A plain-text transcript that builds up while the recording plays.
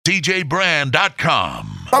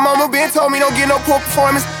DJBrand.com. My mama been told me don't get no poor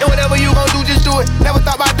performance. And whatever you gon' do, just do it. Never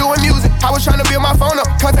thought about doing music. I was trying to build my phone up,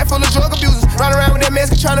 contact full of drug abusers. Run around with that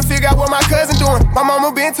mask trying to figure out what my cousin doing. My mama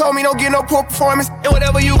been told me don't get no poor performance. And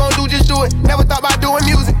whatever you gon' do, just do it. Never thought about doing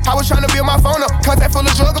music. I was trying to build my phone up, contact full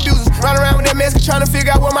of drug abusers. Run around with that mask trying to figure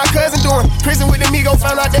out what my cousin doing. Prison with the Migo,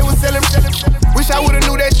 found out they was selling. Wish I would've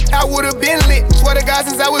knew that shit, I would've been lit. Swear to God,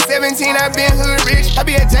 since I was 17, I been hood rich. I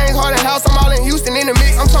be at James Harden house, I'm all in Houston in the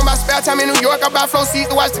mix. I'm talking about spare time in New York, I buy flow seats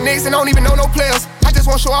to watch the Knicks and don't even know no players. I just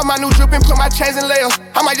wanna show off my new drip and put my chains in layers.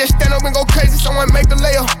 I might just stand up and go crazy, someone make the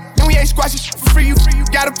layup. And we ain't squashing shit for free, you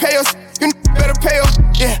gotta pay us. You better pay us.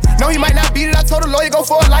 Yeah, no, he might not beat it. I told the lawyer go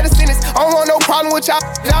for a lighter sentence. I don't want no problem with y'all.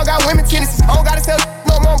 Y'all got women tennis. I don't gotta sell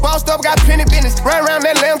no more bossed up, got plenty business. Run around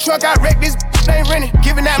that lamb truck, I wrecked this. Ain't renting.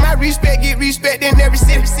 Giving out my respect, get respect in every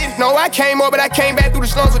city. No, I came up, but I came back through the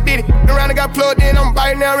slums with Diddy. Around and got plugged in, I'm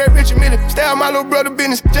biting down Red Richard Miller. Stay out my little brother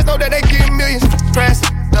business. Just know that they give millions. Press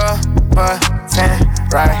the button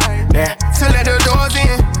right there to let the doors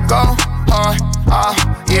in. Go hard,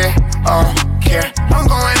 yeah, care. I'm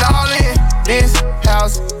going all in. This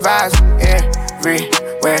house vibes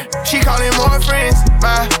everywhere. She calling more friends.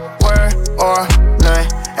 My word or none,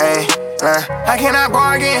 ain't none. I cannot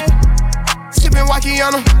bargain. Sippin'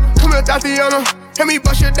 Wakiana, come here, Tatiana. Let me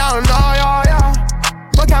bust you down, yeah.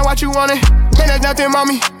 What kind, what you wanted? Man, there's nothing,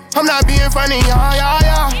 mommy. I'm not being funny,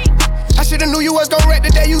 yeah. I shoulda knew you was gon' wreck the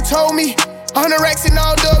day you told me. 100 racks and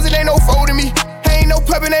all dubs, it ain't no folding me. Ain't no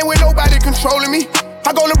puppet, ain't with nobody controlling me.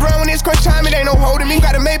 I go LeBron when it's crunch time, it ain't no holding me.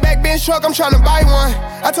 Got a Maybach Benz truck, I'm tryna buy one.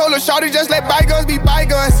 I told her, shawty, just let bygones be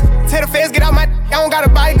bygones. Tell the feds, get out my I don't gotta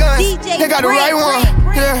buy guns. They got the right one,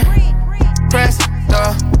 yeah. Press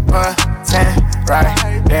the button right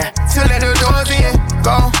there to let the doors in.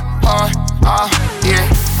 Go hard, yeah,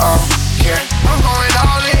 care. I'm going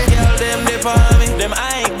all in. Girl, them dip on me. Them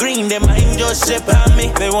I ain't green, them I ain't just sip on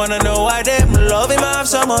me. They wanna know why them love him off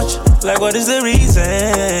so much. Like what is the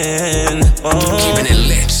reason? Keeping it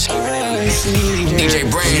lit.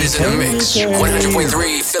 DJ Brand is in the mix.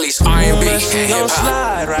 100.3 Philly's R&B and she gon'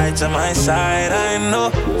 slide right to my side. I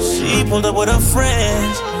know she pulled up with her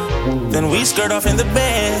friends. Then we skirt off in the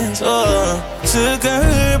Benz. Took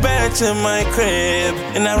her back to my crib,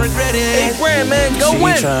 and I regret it. Hey, Brand, man, go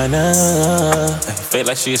win. She tryna feel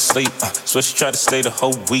like she asleep. So she tried to stay the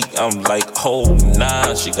whole week. I'm like, oh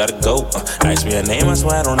nah, she gotta go. Ask me her name, I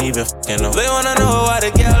swear I don't even know. They wanna know why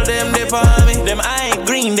the girl them dip on me. Them I ain't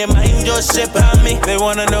green, them I ain't just sip on me. They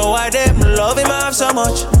wanna know why them love him off so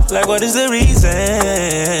much. Like what is the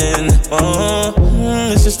reason?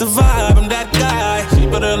 It's just the vibe, I'm that guy. She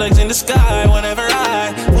put her legs in the sky whenever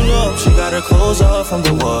I pull up. She got her clothes off from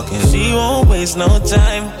the walking. She won't waste no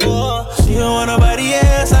time. She don't want nobody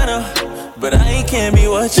else, I know. But I can't be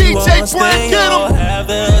what you want. They all have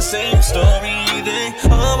the same story. They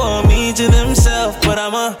all want me to themselves, but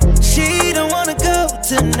she don't wanna go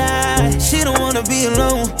tonight. She don't wanna be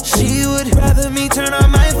alone. She would rather me turn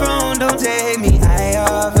on my phone. Don't take me high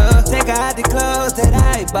off her. Take out the clothes that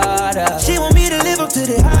I bought her. She want me to live up to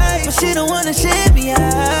the hype, but she don't wanna share me.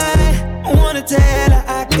 I wanna tell her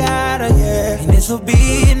I got her, yeah. And this'll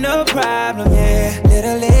be no problem, yeah.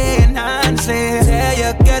 Literally and honestly, tell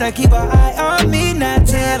your girl to keep her eye on me. Not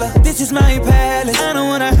tell her this is my palace. I don't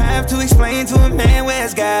wanna have to explain to a man where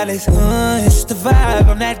it's godless. It's the vibe,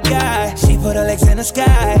 I'm that guy. She put her legs in the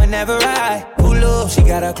sky whenever I pull up. She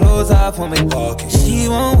got her clothes off when we walking. She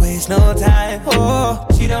won't waste no time.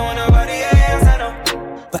 She don't want nobody else, I know.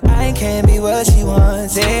 But I can't be what she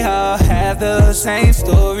wants. They all have the same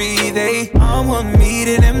story. They all want me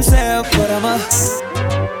to themselves, but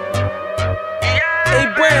Hey,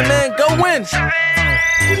 Brand, man, go win.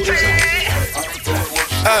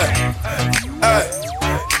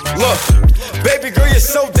 Look, baby girl, you're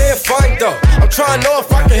so damn fine though. I'm trying to know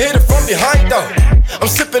if I can hit it from behind though. I'm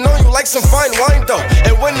sipping on you like some fine wine though.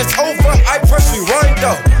 And when it's over, I press rewind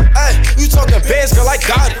though. You talking bands, girl, I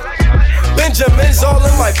got it. Benjamin's all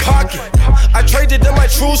in my pocket. I traded in my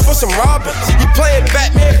trues for some Robins. You playing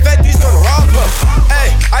Batman, Fetty's gonna rob him.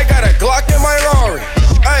 I got a Glock in my Rari.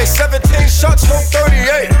 17 shots, no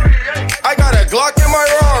 38. I got a Glock in my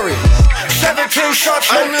Rari. 17 shots,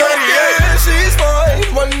 no 38. Yeah, she's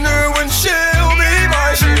mine. Wonder when she'll be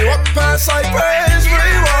mine. She walk past like praise,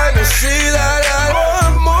 rewind and see that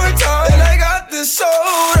one more time. And I got this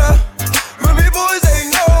soda. Remy boys, they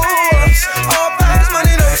know us. All fast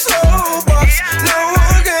money, no slow bucks. No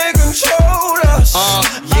one can control us.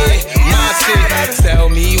 Tell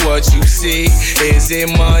me what you see. Is it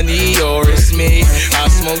money or it's me? I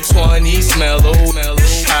smoke 20, smell mellow.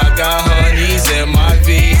 I got honeys in my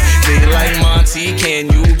V. They like Monte auntie, can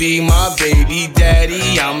you be my baby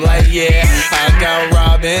daddy? I'm like, yeah, I got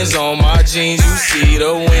robins on my jeans. You see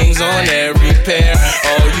the wings on every pair.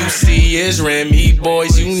 All you see is Remy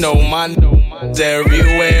boys, you know my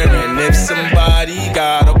everywhere. And if somebody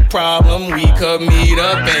got a problem, we could meet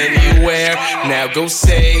up anywhere. Now go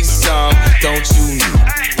say some, don't you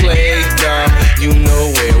play dumb. You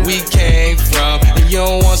know where we came from. And you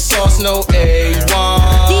don't want sauce, no A1.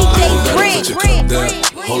 DJ Brent.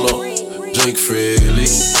 Hold on, drink freely.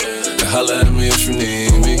 And holla at me if you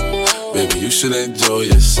need me. Baby, you should enjoy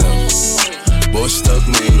yourself. Boy, stuck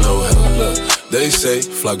need no help. Look, they say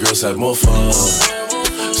fly girls have more fun.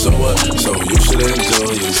 So what? So you should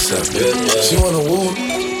enjoy yourself. Yeah. She wanna woo.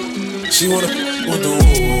 She wanna with the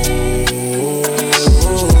woo.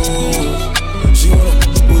 She wanna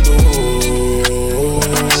with the woo.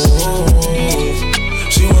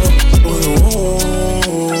 She wanna with the woo.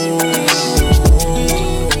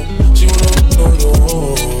 She wanna with the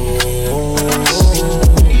woo.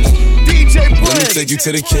 DJ Brent. Let me take you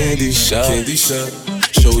to the candy shop. Candy shop.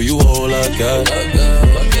 Show you all I got.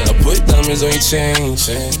 I put diamonds on your chain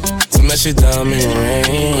to match your diamond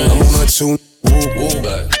ring. I'm on my two woo.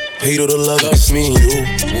 Hate all the love, it's me and you.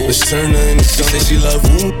 Let's turn her into something she love.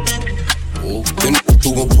 Them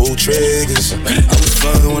who gon' pull triggers. I was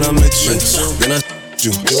fine when I met you. Then I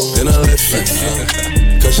you, then I left you.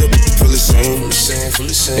 Cause your feel the same.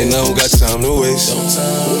 And I don't got time to waste.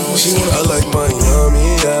 She wanna, I like Miami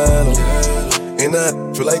yellow. And I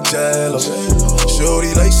feel like Jello.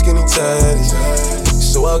 Shorty like skinny tatty.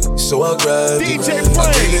 So I grabbed it.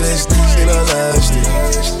 I gave it this and I lashed it.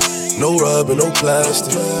 No rubber, no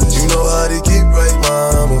plastic. You know how to get right,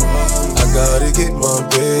 mama. I gotta get my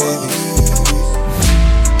baby.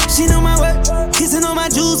 She know my work, kissing on my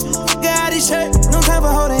juice. Got his shirt, no time for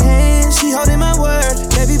holding hands. She holding my word.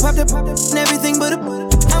 Baby popped up and everything but a.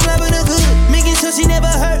 I'm loving her good, making sure she never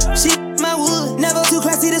hurt. She my wood, never too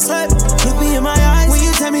classy to slut. Look me in my eyes when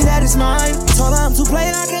you tell me that it's mine. Told her I'm too play,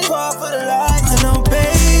 I can't fall for the lies. I know,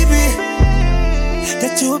 baby,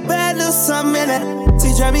 that you a bad little something that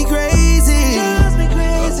she drive me crazy.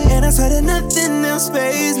 And I swear that nothing else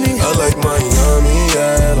pays me. I like Miami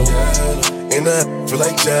yellow. And I feel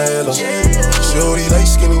like Jello. Shorty like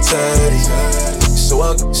skinny tatty. So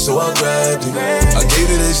I grabbed it. I gave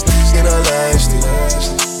it this and I lashed it.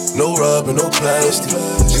 No rubber, no plastic.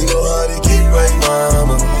 You know how to get right,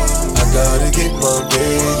 mama. I gotta get my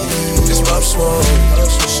baby. It's Pop Smoke.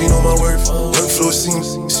 She know my worth. Young floor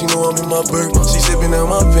seems. She know I'm in my birth. She zipping out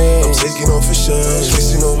my pants. I'm taking off her shirt.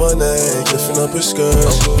 Twisting on my neck. Lifting up her skirt.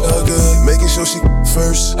 I'm good. Making sure she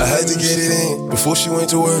first. I had to get it in before she went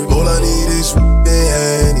to work. All I need is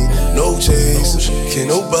Annie. No chase. Can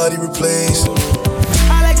nobody replace her.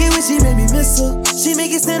 I like it when she make me miss her. She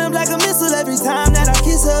make it stand up like a missile every time that I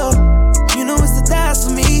kiss her. You know it's the dice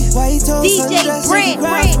for me. Why he told DJ Brent,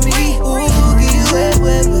 cry for me? Ooh, give you wet.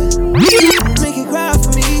 Make it cry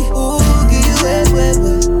for me. Ooh, give you wet.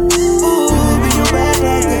 Ooh, bring your back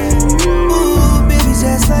like that. Ooh, baby,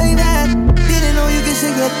 just like that. Didn't know you could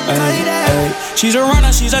shake it like that. She's a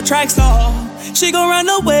runner, she's a track star. She gon' run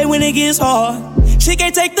away when it gets hard. She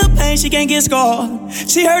can't take the pain, she can't get scarred.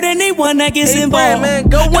 She hurt anyone that gets involved. Man,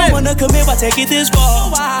 go don't win. wanna commit, why take it this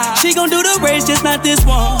far? She gon' do the race, just not this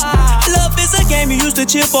one. Love is a game you used to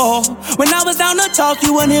cheer for. When I was down to talk,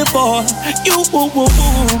 you weren't here for. You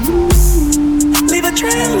leave a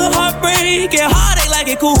trail of heartbreak and heartache like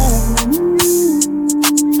it cool.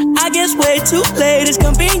 I guess way too late, it's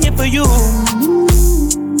convenient for you.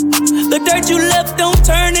 The dirt you left don't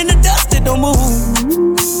turn into dust, it don't move.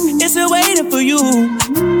 It's still waiting for you.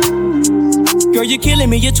 Girl, you're killing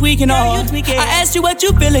me, you're tweaking all. I asked you what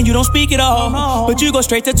you feeling, you don't speak at all. But you go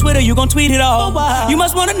straight to Twitter, you gon' tweet it all. You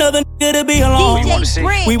must want another nigga to be alone.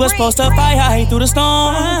 We was supposed to fight high through the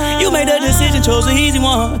storm. You made a decision, chose the easy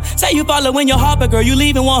one. Say you following your heart, but girl, you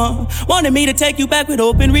leaving one. Wanted me to take you back with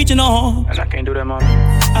open reaching on. And I can't do that, mom.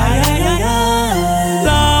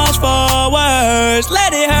 Lost for words,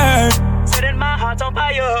 let it hurt. Setting my heart on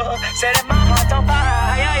fire. Setting my heart on fire.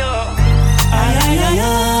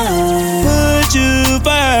 Put you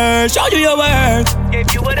first, show you your worth.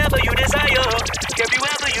 Give you whatever you desire. Give you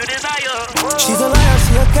whatever you desire. She's a liar,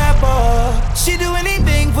 she a capper. She do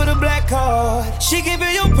anything for the black card. She can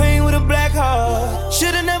feel your pain with a black heart.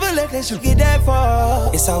 Should've never let that shit get that far.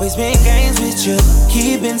 It's always been games with you,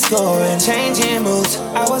 keeping score and changing moves.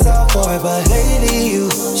 I was all for it, but lately you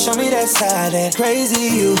show me that side, that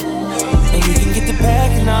crazy you. And you can get the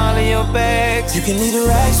pack and all in your bag. next. You can leave the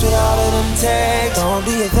racks with all of them tags. Don't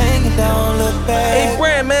do your thing and don't look back. Hey,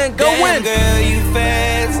 Brand, man, go win. Girl, you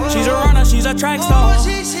fast. She's a runner, she's a track star.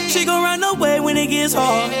 She gon' run away when it gets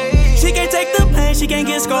hard. She can't take the pain, she can't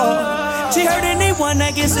get scarred. She hurt anyone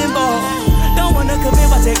that gets involved. Don't wanna commit,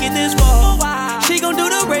 why take it this far? She gon' do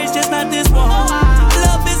the race, just not this one.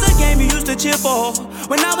 Love is a game you used to cheer for.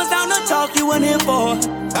 When I was down to talk, you weren't here for.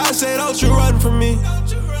 I say don't you run from me.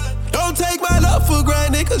 Don't take my love for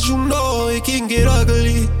granted, cause you know it can get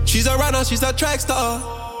ugly. She's a runner, she's a track star.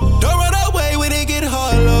 Don't run away when it get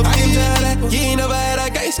hard, love. I can tell that you ain't never had a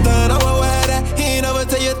gangster. I won't wear that. He ain't never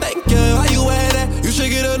tell you thank you. Why you wear that? You should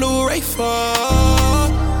get a new Ray for.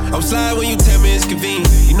 I'm sliding when you tell me it's convenient.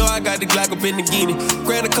 You know I got the Glock up in the guinea.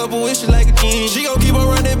 Grant a couple wishes like a king. She gon' keep on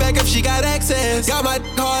running back if she got access. Got my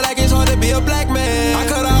hard like it's hard to be a black man. I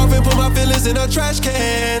cut her off and put my feelings in a trash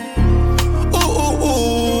can. Ooh, ooh,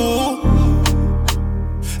 ooh.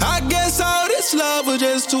 I guess all this love was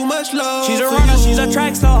just too much love. She's a runner, she's a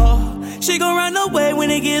track star. She gon' run away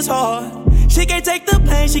when it gets hard. She can't take the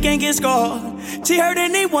pain, she can't get scarred. She hurt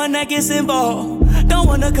anyone that gets involved. Don't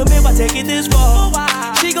wanna commit, why take it this far?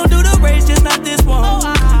 She gon' do the race, just not this one.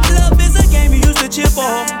 Love is a game you used to cheer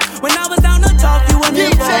for. When I was down to talk, you weren't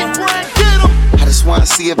here for. I just wanna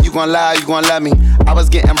see if you gon' lie, you gon' love me. I was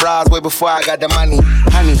getting bras way before I got the money.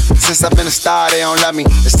 Honey, since I've been a star, they don't love me.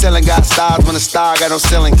 The ceiling got stars when the star got no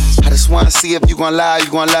ceiling. I just wanna see if you gon' lie,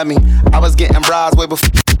 you gon' love me. I was getting bras way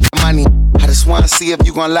before I got the money. I just wanna see if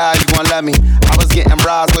you gon' lie, you gon' love me. I was getting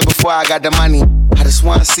bras way before I got the money. I just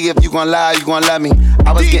wanna see if you gon' lie, you gon' love me.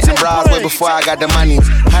 I was getting bras way before I got the money.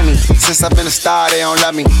 Honey, since I've been a star, they don't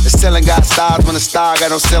love me. The ceiling got stars when the star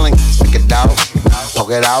got no ceiling. Stick it out,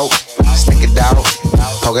 poke it out, stick it out,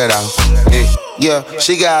 poke it out. Yeah,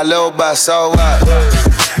 she got a little butt, so what?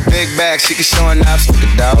 Big bag, she can show enough. Stick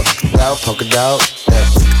it out, poke it out, stick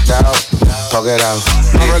it out, poke it out.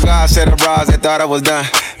 My regards to the bras, they thought I was done.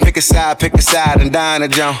 Pick a side, and die in a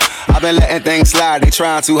jump. I've been letting things slide, they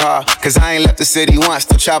trying too hard. Cause I ain't left the city once,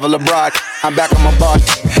 to travel abroad. I'm back on my bar.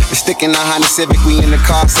 It's sticking a Honda Civic, we in the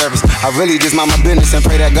car service. I really just mind my business and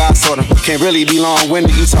pray that God sort them. Can't really be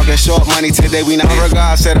long-winded, you talking short money today, we not. My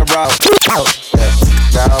regards to the bras.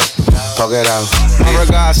 Poke it out. My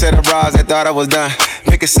regards to the bras, they thought I was done.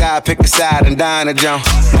 Pick a side, and die in a jump.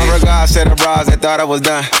 My regards to the bras, they thought I was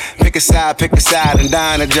done. Pick a side, and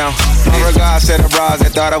die in a jump. My regards to the bras, they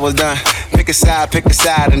thought I was done. Pick a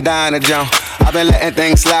side, and die in a jump. I've been letting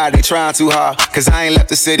things slide, they trying too hard. Cause I ain't left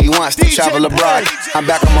the city once, to travel abroad. I'm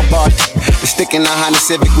back on my bar. It's sticking a Honda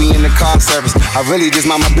Civic, we in the car service. I really just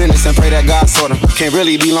mind my business and pray that God sort them. Can't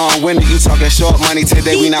really be long-winded, you talking short money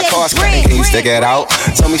today, we not cost cutting. Can you stick it out?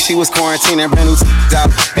 Told me she was quarantining, brand new out.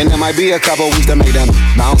 And there might be a couple weeks to make them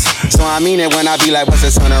bounce. So I mean it when I be like, what's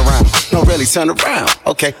this turn around? No, really, turn around.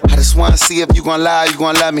 Okay, I just wanna see if you gon' lie, you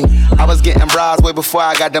gon' love me. I was getting bras way before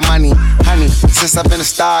I got the money. Honey, since I've been a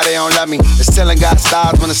star, they don't love me. The ceiling got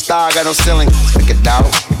stars when the star got no ceiling. Stick it out,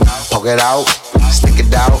 poke it out, stick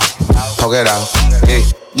it out, poke it out.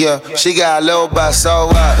 Yeah, she got a little butt, so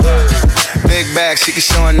what? Big bag, she can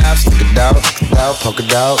show enough. Stick it out, poke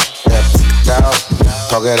it out, stick it out,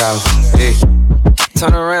 poke it out.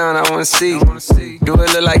 Turn around, I wanna see. Do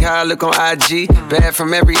it look like how I look on IG? Bad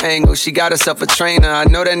from every angle. She got herself a trainer. I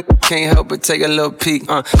know that can't help but take a little peek.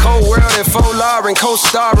 Cold World and Faux Lauren,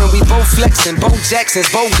 co-starring. We both flexing, Bo Jackson's,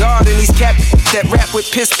 Bo Garden. These cap that rap with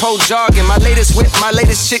piss po jargon. My latest whip, my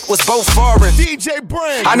latest chick was both foreign. DJ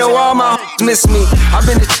Brand. I know all my miss me. I've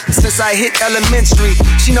been the since I hit elementary.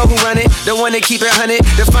 She know who run it, the one that keep it 100.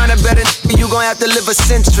 To find a better you gon' have to live a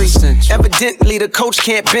century. Evidently the coach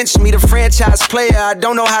can't bench me. The franchise player, I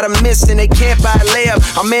don't know how to miss, and they can't buy a layup.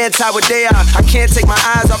 I'm anti what they are. I can't take my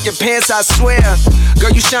eyes off your pants, I swear.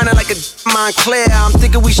 Girl, you shining like a Montclair. I'm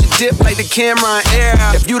thinking we should dip like the camera in air.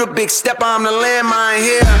 If you the big stepper, I'm the landmine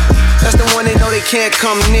here. That's the one they know they can't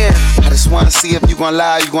come near. I just wanna see if you gon'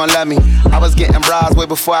 lie, you gon' love me. I was getting bras way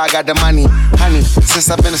before I got the money. Honey, since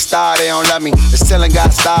I've been a star, they don't love me. The ceiling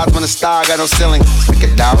got stars when the star got no ceiling. Stick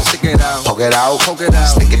it out, poke it out,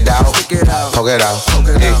 stick it out, poke it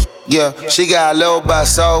out. Yeah, she got a little butt,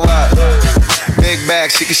 so what? Big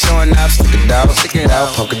bag, she can show enough. Stick it out,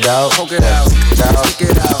 poke it out, stick it out, poke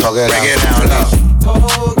it out. Break it down low.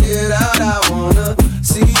 Poke it out, I wanna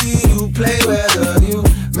see you play, whether you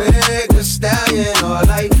make a stallion or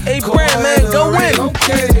like. Hey, Brand, man, go win.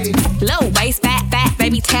 Okay. Low waist, fat,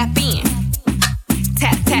 baby, tap in.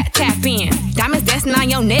 Tap in. Diamonds dancing on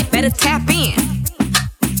your neck, better tap in.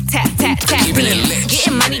 Tap in.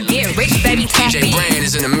 Getting money, get rich, baby, tap in. DJ Brand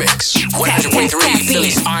is in the mix. 100.3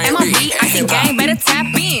 Philly's R&B. MLB, I can gang, better tap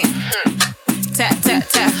in. Tap in.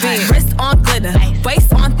 Wrist on glitter,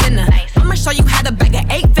 waist on thinner. I'ma show you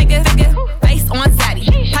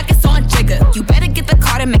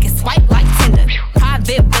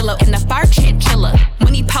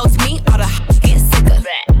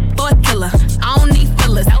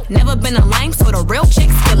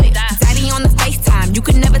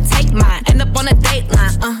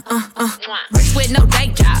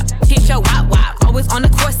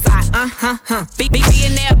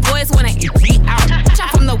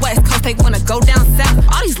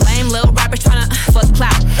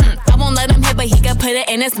it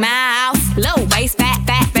in his mouth. Low waist, fat,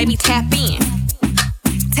 baby, tap in.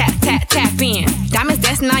 Tap, tap, tap in. Diamonds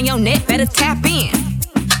dancing on your neck, better tap in.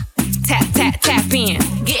 Tap, tap, tap in.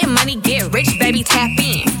 Getting money, get rich, baby, tap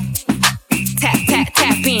in. Tap, tap,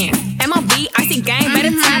 tap in. MLB, icy gang,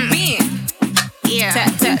 better tap in. Yeah.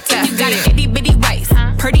 Tap, tap, tap. You got an itty bitty waist,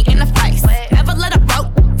 pretty in the face. Never let a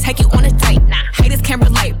broke take you on a date. Haters can't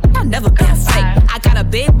relate, I've never been fake. I got a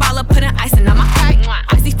big baller putting icing on my cake.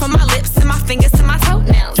 Icy from my lips to my fingers to my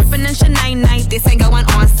toenails. Dripping in Sinead, this ain't going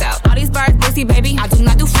on sale. All these birds busy, baby, I do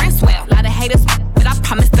not do friends well. Lot of haters, but I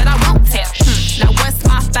promise that I won't tell. Now what's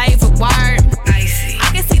my favorite word? Icy.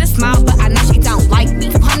 I can see the smile, but I know she don't like me.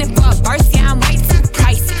 200 for a verse, yeah, I'm way too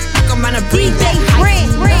pricey. Look around a DJ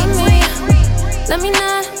Brand. Let me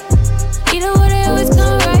not. Either way, they always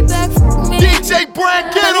come right back for me. DJ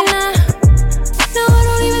Brand, get him. No, I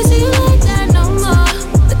don't even see you like that no more.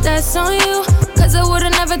 But that's on you. Cause I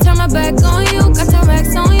would've never turned my back on you. Got some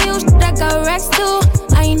racks on you. I got racks too.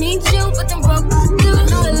 I ain't need you, but them broke do.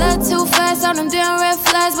 A little too fast on them damn red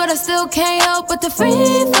flags. But I still can't help but the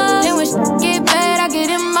free fall. Then when get bad, I get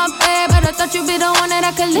in my bed. But I thought you'd be the one that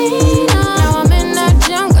I could lean on. Now I'm in that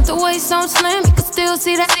gym, got the waist on slim. You can still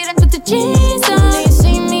see that with the jeans on. Then you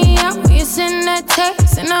see me out when you send that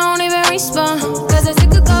text. And I don't even respond. Cause I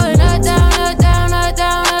sick of going up, down, up, down, up,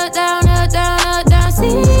 down, up, down, up, down, up, down,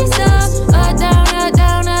 seesaw. Up, down, up,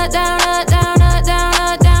 down, up, down, up, down, up, down,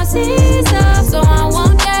 up, down, seesaw. So I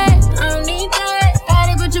want that, I don't need that. Got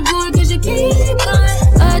it with your boy cause you keep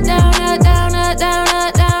going. Up, down, up, down, up, down,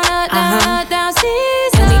 up, down, up, down, up, down,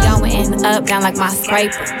 seesaw. And we going up, down like my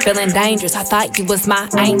scraper. Feeling dangerous, I thought you was my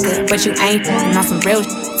anchor. But you ain't, and on some real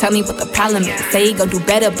shit. Tell me what the problem is. Say you gon' do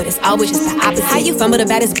better, but it's always just the opposite. How you fumble the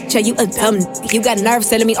baddest bitch? Are you a dumb nigga? You got nerves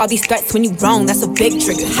telling me all these threats when you wrong. That's a big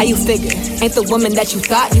trigger. How you figure? Ain't the woman that you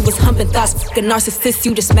thought you was humping thoughts. Fucking narcissist,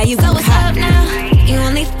 you just made you so what's up now? You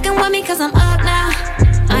only fucking with me cause I'm up now.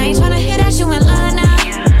 I ain't tryna hear that you in love now.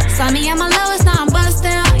 Saw me at my lowest, now I'm bust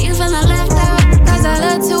down. You feelin' left out. Cause I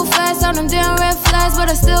look too fast on them damn red flags. But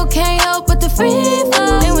I still can't help but the free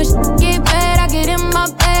fall. Then when get bad, I get in my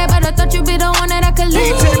bed. But I thought you'd be the one that I could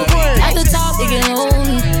leave. At the top, it get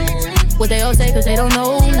lonely. What they all say cause they don't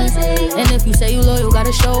know me. And if you say you loyal,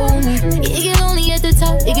 gotta show me. It get lonely at the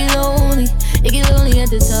top, it get lonely. It get lonely at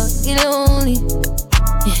the top, it get lonely.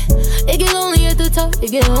 Yeah. It get lonely at the top,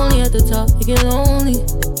 it get lonely at the top, it get lonely.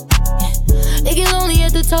 It get lonely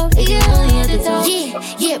at the top, it get lonely at the top.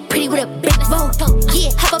 Yeah, pretty with a big Volvo.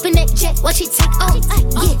 Yeah, hop up in that jet, watch it take off.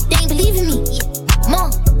 Yeah, they ain't believing me. Yeah,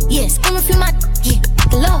 mom, yeah, screaming through my, yeah,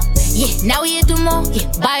 the law. Yeah, now we here do more, yeah,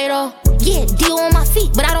 buy it all. Yeah, deal on my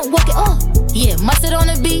feet, but I don't walk it off. Yeah, mustard on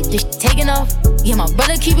the beat, this taking off. Yeah, my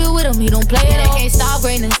brother keep it with him, he don't play it. They can't stop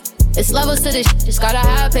greatness. It's levels to this shit, just gotta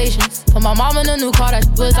have patience. Put my mom in a new car, that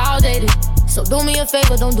shit was outdated. So do me a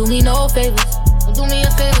favor, don't do me no favors. Don't do me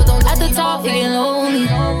a favor, don't do at me the top, no it get lonely.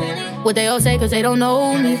 What they all say cause they don't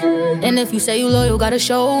know me. And if you say you loyal, gotta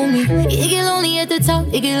show me. It get lonely at the top,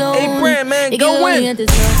 it get lonely. Hey, Brand, man, it go get lonely win. at the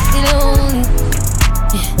top, it get lonely.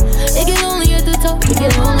 Yeah. It get lonely at the top, it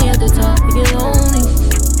get lonely at the top, it get lonely.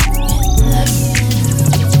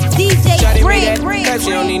 DJ Brand, cause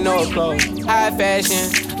you don't need no clothes. High fashion,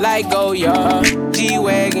 like Goya,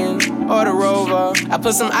 G-Wagon, or the Rover. I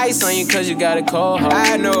put some ice on you cause you got a cold heart.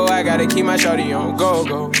 I know I gotta keep my shorty on go.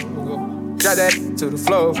 Drop that to the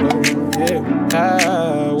floor, yeah.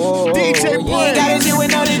 Ah, whoa. DJ you ain't gotta deal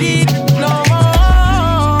with none of these no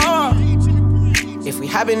more. If we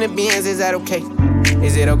hop in the Benz, is that okay?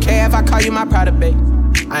 Is it okay if I call you my pride, babe?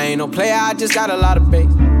 I ain't no player, I just got a lot of babe.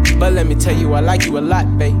 But let me tell you, I like you a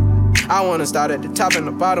lot, babe. I wanna start at the top and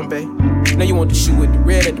the bottom, babe. Now you want the shoe with the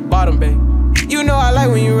red at the bottom, babe. You know I like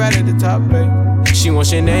when you right at the top, babe. She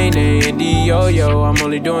wants your name and D-Yo-Yo. I'm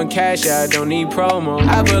only doing cash, I don't need promo.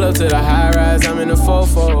 I pull up to the high rise, I'm in the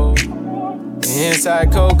fofo.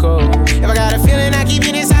 Inside Coco. If I got a feeling, I keep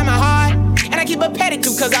it inside my heart. And I keep a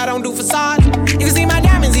pedicure cause I don't do facades. You can see my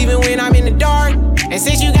diamonds even when I'm in the dark. And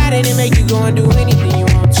since you got it, it make you go and do anything you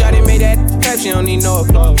want. Shawty made that clap, she don't need no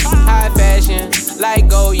applause. High fashion, like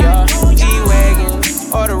Goya, G-Wagon,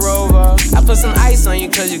 or the Rover. I put some ice on you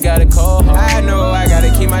cause you got a cold heart. I know I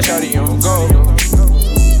gotta keep my shawty on go.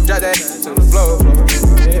 Drop that to the floor.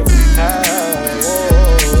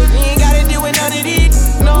 You ain't gotta deal with none of these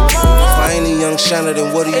no more. If I ain't a young shiner,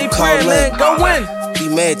 then what do you call that? Go win. Be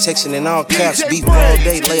mad texting in all caps, beef all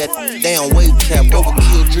day, lay it Down wave cap,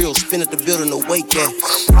 overkill drill, spin at the building to wake at.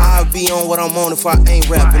 I'll be on what I'm on if I ain't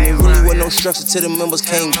rapping. It really wasn't no structure till the members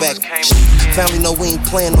came back. Family know we ain't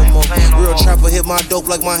playing no more. Real trapper hit my dope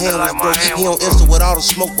like my hand was broke. He on Insta with all the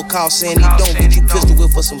smoke, but call saying he don't. But you pistol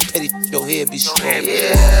whip for some petty, your head be strong.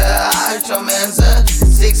 Yeah, I hurt your man's up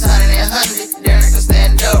 600 and 100. There nigga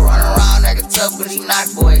stand up, run around like a tough, but he not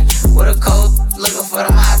boy. With a coat, looking for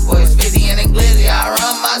them hot boys. 50 in the glizzy, I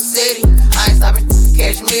run my city. I ain't stopping,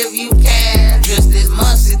 catch me if you can. Just this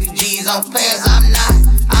month, 60 G's on pants. I'm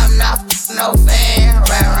not no fan.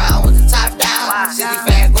 Ran around with the top down.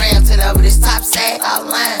 65 grams, 10 over this top sack.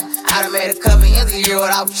 Outline. I done made a couple ends a year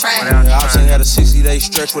without training. I was had a 60-day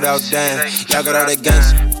stretch without dying. Y'all got all that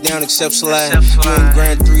gangsta down except slide. You ain't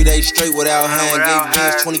grand 3 days straight without hand. Gave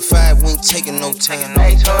bands 25, we ain't taking no time.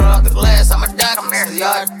 They told off the glass, I'm a duck. I'm here,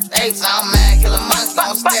 y'all. They sound mad, kill a monkey,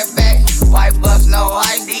 don't step back. White bucks, no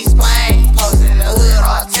ID splain. Posted in the hood,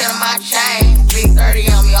 all 10 of my chain. Big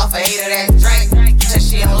 30 on me off of 8 of that drink. Said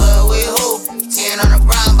she in love with who? 10 on the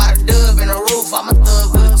ground, by the dub in the roof. I'm a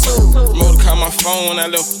thug with a two. Remote call my phone when I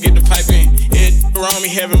left, get the pipe in. It around me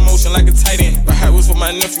having motion like a tight end. My hat was for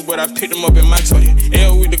my nephew, but I picked him up in my toy.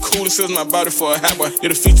 L with the coolest, sells my body for a hot boy.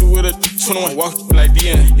 Did a feature with a 21, walk like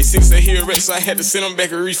DN. It's 6 that he a wreck, so I had to send him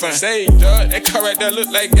back a refund. Say, dog, that car right there look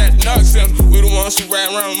like got knocks in. We the ones who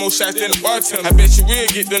ride around with more shots than the bartender. I bet you will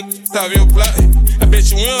get them off your block. I bet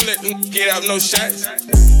you will let them get out no shots.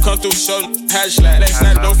 Come through, show them how to slide. Last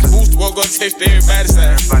night, don't boost, won't go text everybody's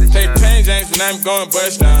side. Play Plain James when I'm going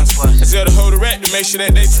bust downs. I tell the whole rack to make sure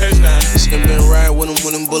that they touch down. Should've been riding with them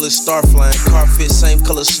when them bullets start flying. Car fit, same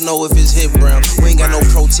color snow if it's hit brown. We ain't got no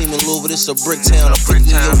pro team in Louisville, this a brick town. I put it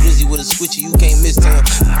in your Rizzy with a switcher, you can't miss town.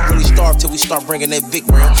 Really starve till we start bringing that big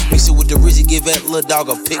round. Mix it with the Rizzy, give that little dog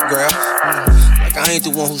a pick grab. Like I ain't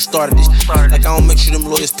the one who started this. Like I don't make sure them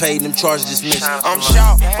lawyers paid and them charges dismissed. I'm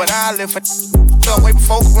shocked, but I live for way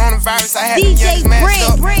before coronavirus. I had DJ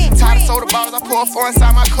Brand. Tired of soda bottles, I pour 4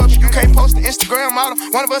 inside my cup. You can't post the Instagram model.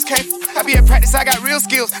 One of us can't. I be at practice, I got real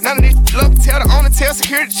skills. None of this love tell the owner, tell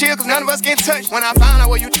security chill, cause none of us get touched. When I find out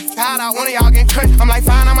where you hide out, one of y'all get cut. I'm like,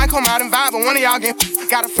 fine, I might come out and vibe, but one of y'all get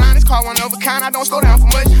gotta find this car, one of a kind. I don't slow down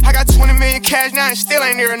for much. I got 20 million cash now and still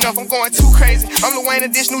ain't near enough. I'm going too crazy. I'm the Wayne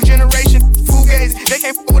of this new generation. Fugazi, they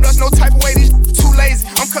can't f with us no type of way. These too lazy.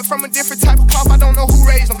 I'm cut from a different type of cloth. I don't know who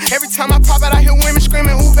raised them. Every time I